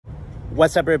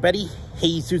What's up, everybody?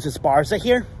 Jesus Esparza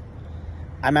here.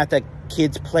 I'm at the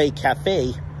Kids Play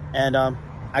Cafe, and I'm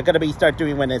gonna start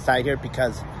doing one inside here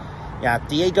because, yeah,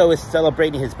 Diego is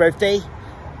celebrating his birthday,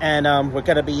 and we're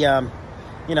gonna be,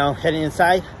 heading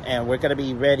inside, and we're gonna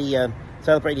be ready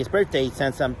celebrating his birthday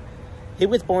since he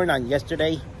was born on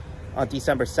yesterday, on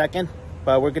December 2nd,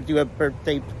 but we're gonna do a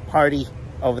birthday party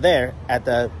over there at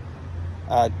the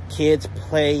Kids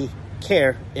Play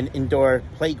Care, an indoor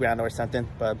playground or something.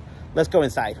 But let's go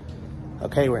inside.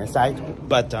 Okay, we're inside,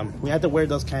 but we have to wear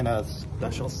those kind of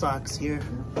special socks here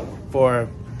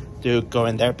to go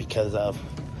in there because of,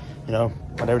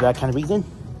 whatever that kind of reason.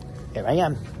 Here I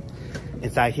am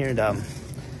inside here, and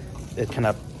it's kind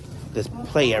of this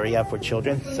play area for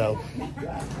children. So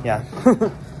yeah,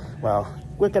 well,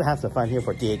 we're gonna have some fun here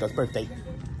for Diego's birthday.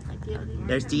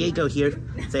 There's Diego here.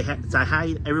 Say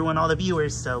hi, everyone, all the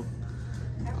viewers. So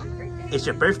it's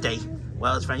your birthday.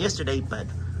 Well, it's from yesterday, but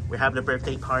we're having a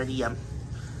birthday party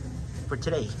for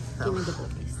today. So, give me the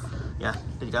boys. Yeah,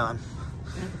 there you go.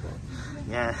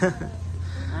 Yeah.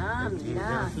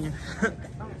 Yeah.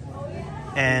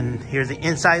 And here's the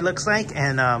inside looks like,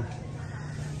 and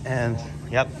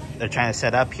yep, they're trying to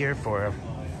set up here for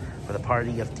the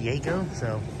party of Diego.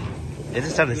 So this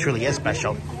is something that truly is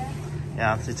special.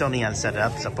 Yeah, it's only on set it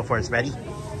up so before it's ready.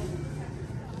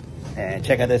 And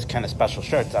check out this kind of special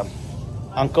shirt.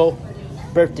 Uncle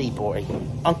Birthday Boy.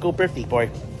 Uncle Birthday Boy.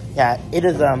 Yeah, it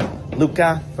is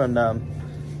Luca from the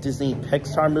Disney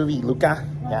Pixar movie Luca.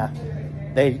 Yeah,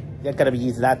 they're gonna be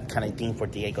using that kind of theme for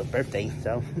Diego's birthday.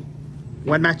 So,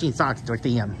 what matching socks,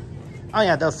 Dorothy? Oh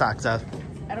yeah, those socks. I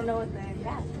don't know what they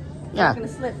got. Yeah.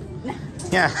 It's gonna slip.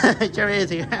 Yeah, it sure is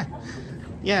here.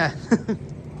 Yeah.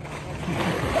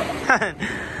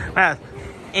 Well,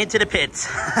 into the pits.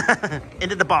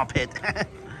 Into the ball pit.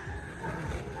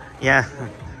 Yeah.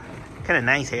 Kind of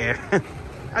nice here.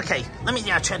 Okay, let me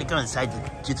now try to go inside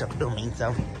to do some filming.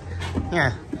 So,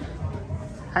 yeah.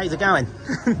 How's it going?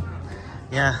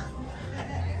 Yeah.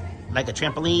 Like a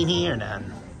trampoline here,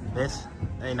 and this.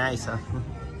 Very nice, huh?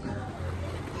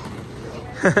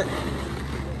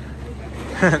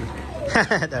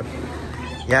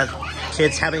 Yeah,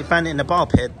 kids having fun in the ball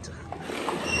pit.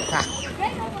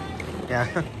 Yeah.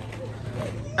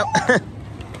 Oh.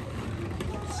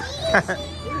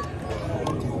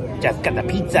 Just got the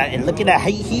pizza, and look at that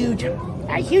huge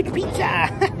pizza.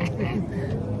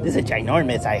 This is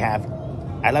ginormous.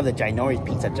 I love the ginormous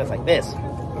pizza just like this.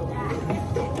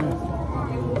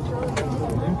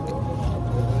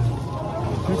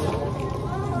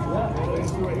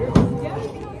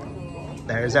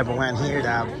 There's everyone here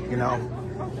that,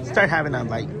 start having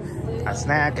a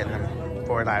snack and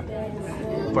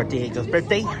for Diego's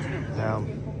birthday. So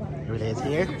here it is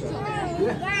here.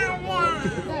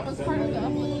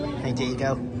 Hey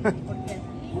Diego.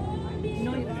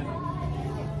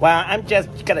 Well, I'm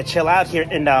just gonna chill out here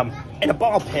in a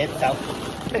ball pit. So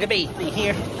look at me, see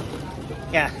here.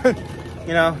 Yeah,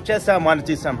 just want to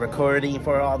do some recording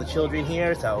for all the children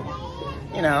here. So,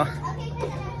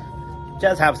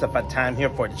 just have some fun time here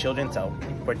for the children. So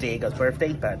for Diego's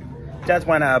birthday, but just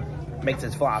want to make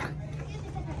this vlog.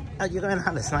 Oh, you're going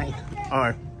on this night,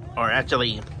 or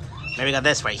actually, maybe go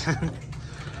this way.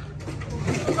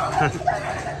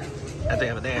 Right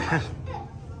there, over there.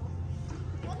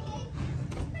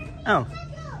 Oh.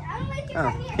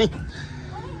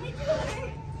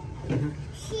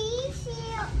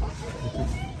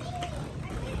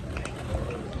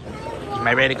 Am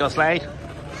I ready to go slide?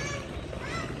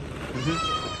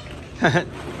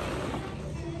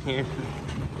 Here.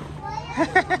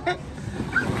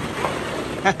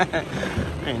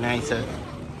 Very nice.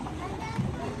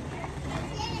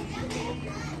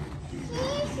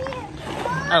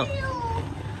 Oh,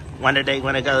 wonder they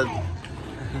want to go.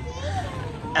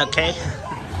 Okay.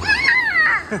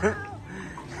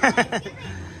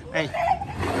 Hey.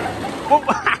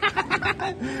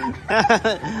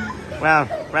 Wow,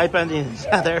 right behind each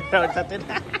other or something.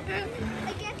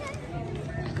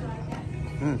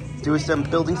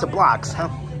 Building some blocks, huh?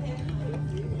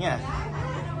 Yeah.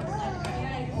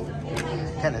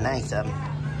 Kind of nice.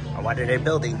 What are they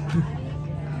building?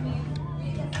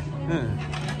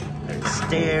 There's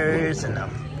stairs and a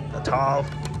tall.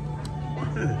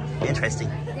 Interesting.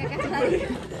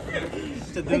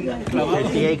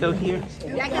 There's Diego here.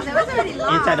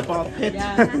 Inside the ball pit.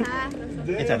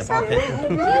 Inside the ball pit.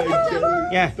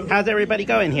 Yeah. How's everybody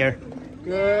going here?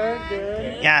 Good.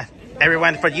 Yeah.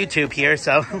 Everyone for YouTube here.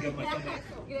 So.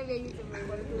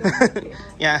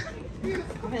 Yeah.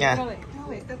 Yeah.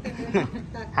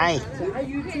 Hi. Hi,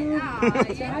 YouTube.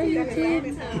 Hi,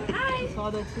 YouTube. Hi.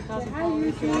 Hi,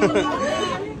 YouTube.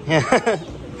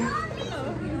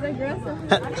 Hey,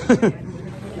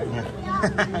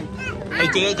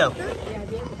 Diego.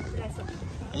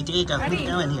 Hey, Diego. What are you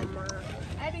doing here?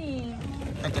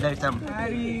 Look at there's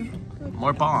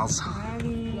more balls. Look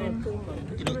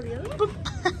at it. Boop.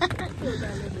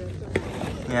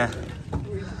 Yeah.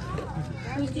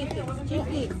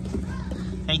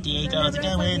 Hey, Diego. How's it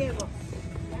going?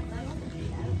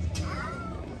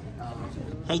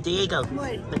 Hey, Diego.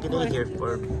 Look at it here.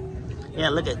 Yeah,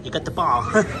 look at you got the ball.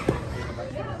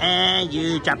 And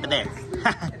you drop it there.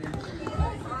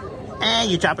 And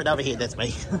you drop it over here this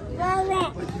way.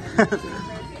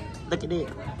 Look at it.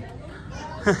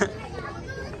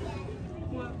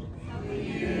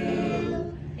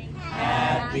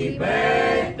 Happy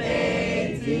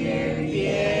birthday, dear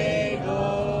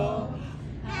Diego.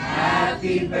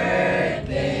 Happy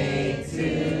birthday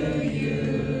to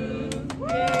you.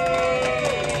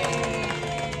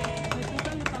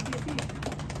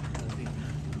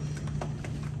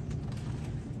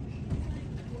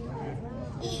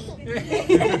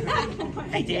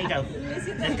 Hey, Diego.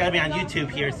 It's gotta be on YouTube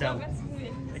here, so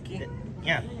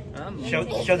yeah. Show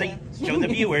the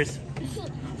viewers.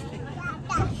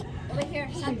 Over here,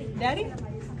 something. Daddy? A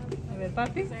ver,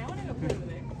 papi.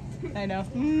 I know.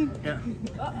 Yeah.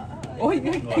 Oh, I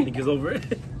think it's over.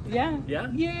 yeah.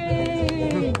 Yeah?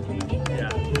 Yay! Yeah.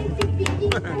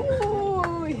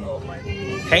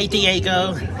 Hey,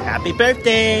 Diego. Happy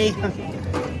birthday.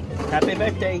 Happy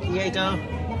birthday, Diego.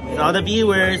 And all the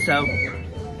viewers, so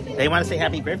they want to say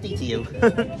happy birthday to you.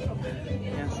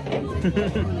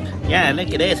 Yeah, look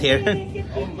at this here.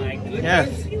 Oh my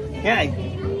goodness. Yeah.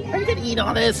 Are you gonna eat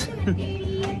all this?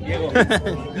 Diego.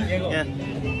 Yeah.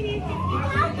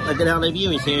 Look at all the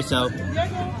viewers here, so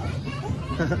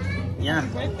yeah.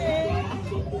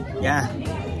 Yeah.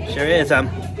 Sure is.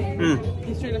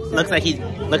 Looks like he's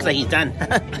done.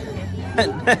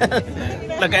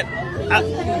 Look at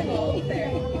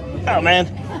oh man.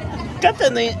 Got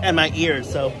the thing in my ears,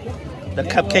 so the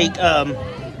cupcake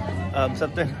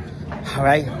something. All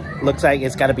right, looks like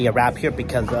it's got to be a wrap here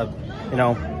because of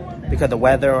because of the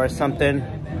weather or something.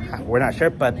 We're not sure,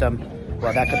 but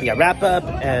well, that could be a wrap up.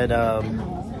 And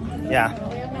yeah,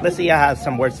 let's see. I have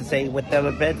some words to say with them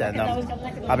a bit, and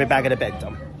I'll be back in a bit.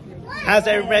 How's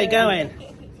everybody going?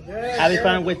 Having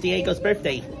fun with Diego's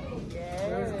birthday?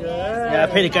 Yeah,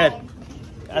 pretty good.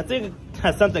 I think it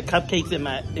has something cupcakes in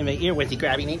my ear with you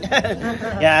grabbing it.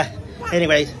 Yeah.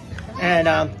 Anyways, and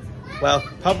well,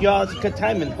 hope you all had a good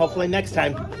time, and hopefully next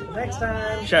time. Next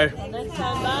time. Sure. Next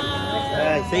time,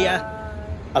 bye. See ya.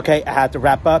 Okay, I have to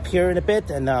wrap up here in a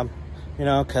bit, and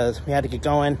because we had to get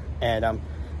going, and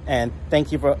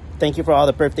thank you for all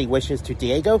the birthday wishes to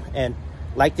Diego, and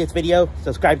like this video,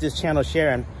 subscribe to this channel,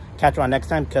 share, and catch you on next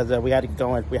time because we had to get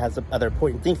going. We have some other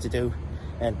important things to do,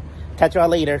 and catch you all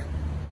later.